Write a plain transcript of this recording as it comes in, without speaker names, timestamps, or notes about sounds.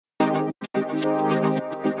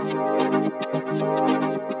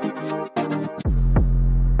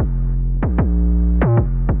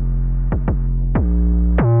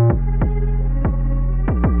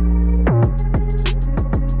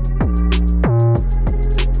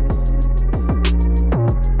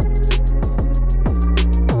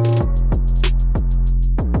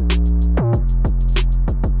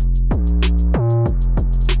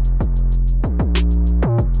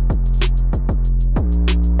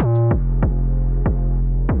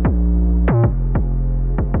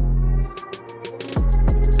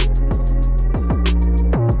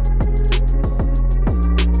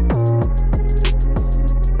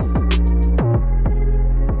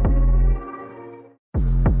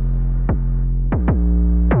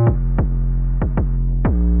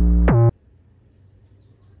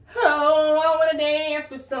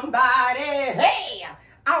Somebody, hey,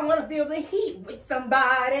 I want to feel the heat with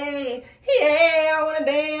somebody. Yeah, I want to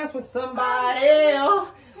dance with somebody,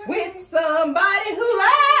 with somebody who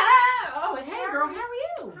loves. Oh, hey, girl, how are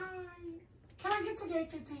you? Hi. Can I get to gate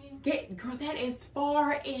 15? Girl, that is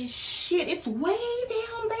far as shit. It's way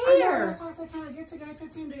down there. I know, that's why I said, can I get to gate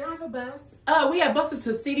 15? Do y'all have a bus? We have buses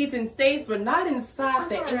to cities and states, but not inside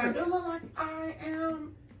the area. I do look like I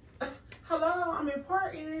am. Hello, I'm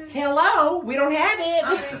important. Hello, we don't have it.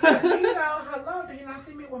 Hello, do you not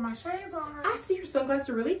see me with my shades on? I see your sunglasses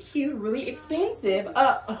are really cute, really expensive.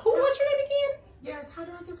 What's your name again? Yes, how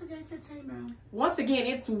do I get to gate 15 now? Once again,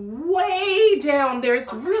 it's way down there.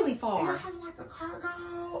 It's really far. Do you have like a cargo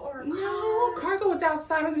or a car? No, cargo is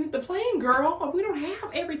outside underneath the plane, girl. We don't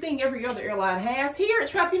have everything every other airline has here at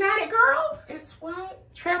Trap United, girl. It's what?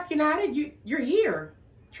 Trap United, you're here.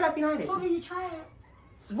 Trap United. Who do you trap?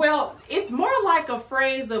 Well, it's more like a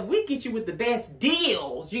phrase of we get you with the best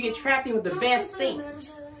deals. You get trapped in with the best things.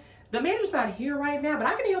 The manager's not here right now, but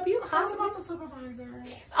I can help you. How about the supervisor?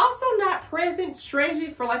 He's also not present,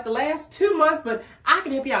 strangely, for like the last 2 months, but I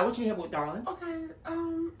can help you out. What you need help with, darling? Okay,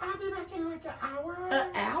 I'll be back in like an hour.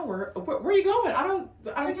 An hour? Where are you going?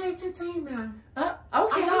 To gate 15 now.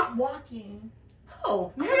 Okay. I'm not walking.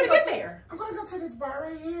 Oh, how are you gonna get there? I'm gonna go to this bar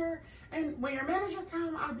right here, and when your manager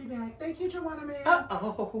comes, I'll be back. Thank you, Joanna Man.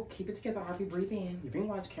 Keep it together, Harvey. Breathe in. You're being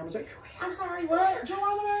watched. Cameras are everywhere. I'm sorry, what?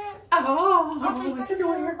 Joanna Man? Okay, thank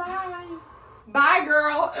you. Bye. Bye,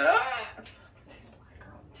 girl. Taste blood,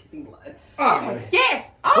 girl. Tasting blood. Alright.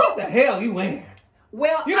 Yes. What the hell you wearing?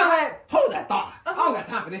 Well, you know what? Hold that thought. I don't got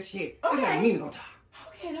time for this shit. Okay. I ain't gonna talk.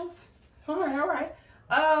 Okay, that was all right.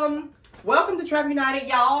 Welcome to Trap United,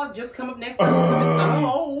 y'all. Just come up next.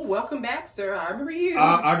 Welcome back, sir. I remember you.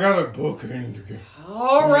 I got a booking to get.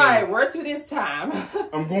 All right, where to this time?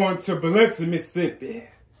 I'm going to Biloxi, Mississippi.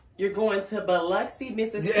 You're going to Biloxi,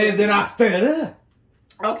 Mississippi. And then I stand up.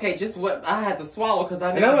 Okay, just what I had to swallow because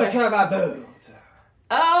I. And I'm gonna try my boat.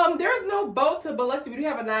 There's no boat to Biloxi. We do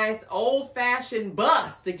have a nice old-fashioned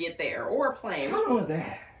bus to get there, or a plane. How long was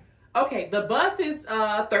that? Okay, the bus is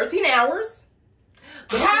 13 hours.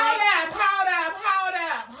 Hold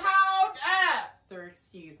up. Sir,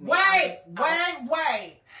 excuse me. Wait.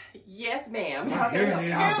 Yes, ma'am. Excuse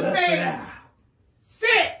me.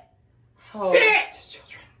 Sit. Oh, Sit. There's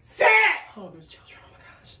children. Sit. Oh, there's children. Oh, my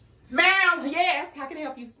gosh. Ma'am. Yes, how can I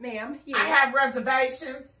help you, ma'am? Yes. I have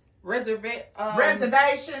reservations.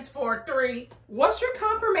 Reservations for 3. What's your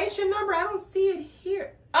confirmation number? I don't see it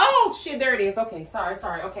here. Oh, shit, there it is. Okay, sorry.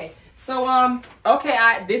 Okay. So,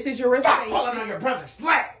 okay, this is your reservation. Stop pulling on your brother's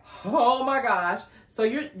slack. Oh, my gosh. So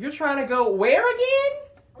you're trying to go where again?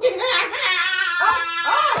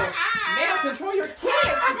 Ma'am, control your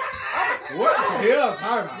kids. What the hell's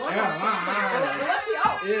her? I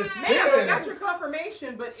got your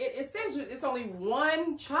confirmation, but it says it's only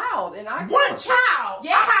 1 child, and I. 1 child?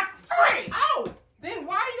 Yes. I have 3. Oh, then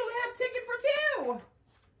why do you have ticket for 2?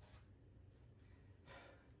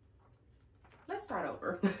 Let's start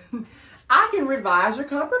over. I can revise your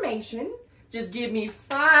confirmation. Just give me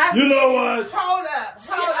 5 You know what? Hold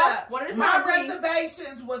up. One at a My time, please.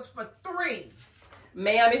 reservations was for 3.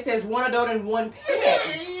 Ma'am, it says 1 adult and 1 pet.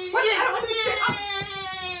 I don't understand.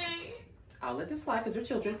 I'll let this slide because they're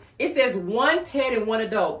children. It says 1 pet and 1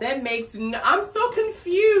 adult. That makes I'm so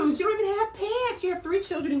confused. You don't even have pets. You have 3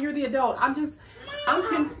 children and you're the adult. I'm confused.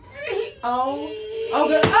 Oh,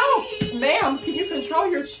 good. Oh, ma'am, can you control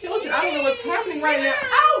your children? I don't know what's happening right now.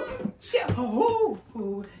 Oh, shit. Oh,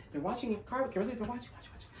 they're watching your car. They're watching.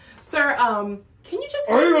 Sir, can you just?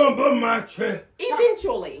 Are you gonna put my check?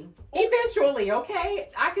 Eventually, okay.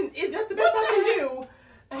 That's the best I can do.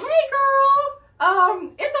 Hey,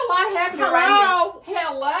 girl. It's a lot happening right here.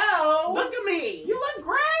 Hello. Look at me. You look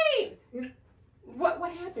great.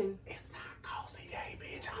 What happened? It's not cozy day,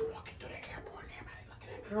 bitch. I'm walking through the airport and everybody looking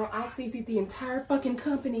at me Girl, I CC'd the entire fucking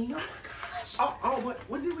company. Oh my gosh.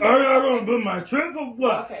 What did we Are y'all gonna book my trip or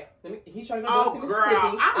what? Okay, he's trying to go to girl,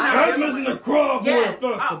 Mississippi. I'm missing the Crawford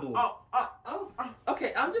Festival.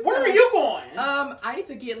 Okay, I'm just. Where are you going? I need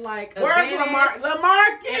to get like a Where's Xanax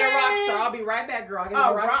Lamarcus? and a Rockstar. I'll be right back, girl. I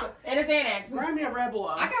got a Rockstar and a Xanax. Grab me a Red Bull.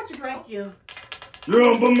 I got you, girl. Thank you. You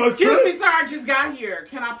gonna book my Excuse trip? me, sir. I just got here.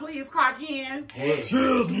 Can I please clock in? Hey.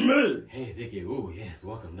 Excuse me. Hey, Vicky. Ooh, yes,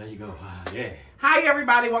 welcome. There you go. Yeah. Hi,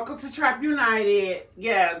 everybody. Welcome to Trap United.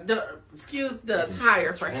 Yes, excuse the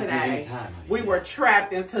attire for today. We were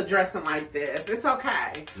trapped into dressing like this. It's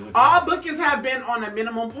okay. All bookings have been on a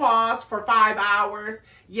minimum pause for 5 hours.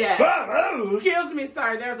 Yes. 5 hours? Excuse me,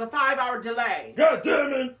 sir. There's a 5-hour delay. God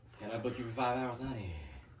damn it. Can I book you for 5 hours, honey?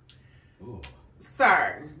 Ooh.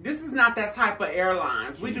 Sir, this is not that type of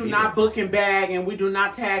airlines. We do not book and bag, and we do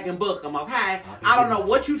not tag and book them, okay? I don't know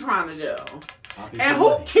what you're trying to do. And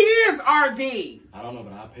who kids are these? I don't know,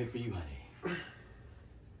 but I'll pay for you, honey.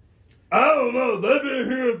 I don't know. They've been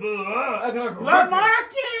here for a while. I gotta go.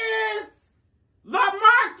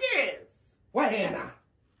 Lamarcus! What, Hannah?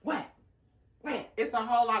 What? It's a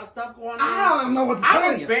whole lot of stuff going on. I don't know what to I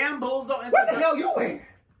tell was you. bamboozled. What the hell you wearing?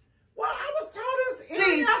 Well, I was told it's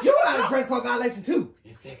See, international. you got a dress code violation too.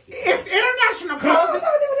 It's sexy. It's international What's code.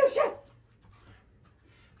 everything with this shit?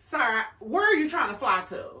 Sir, where are you trying to fly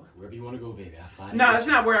to? Wherever you want to go, baby. I'll fly. No, it's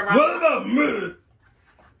not wherever. What about me?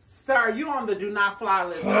 Sir, you on the do not fly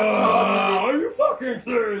list. I told Are you you fucking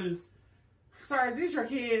serious? this. Sir, is these your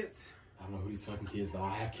kids? I don't know who these fucking kids are. I'll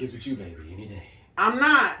have kids with you, baby, any day. I'm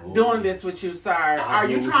not doing this with you, sir. I'll Are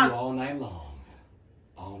you deal with trying? you all night long?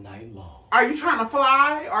 All night long. Are you trying to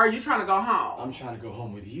fly, or are you trying to go home? I'm trying to go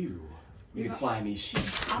home with you. We can fly in these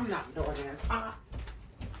sheets. I'm not doing this.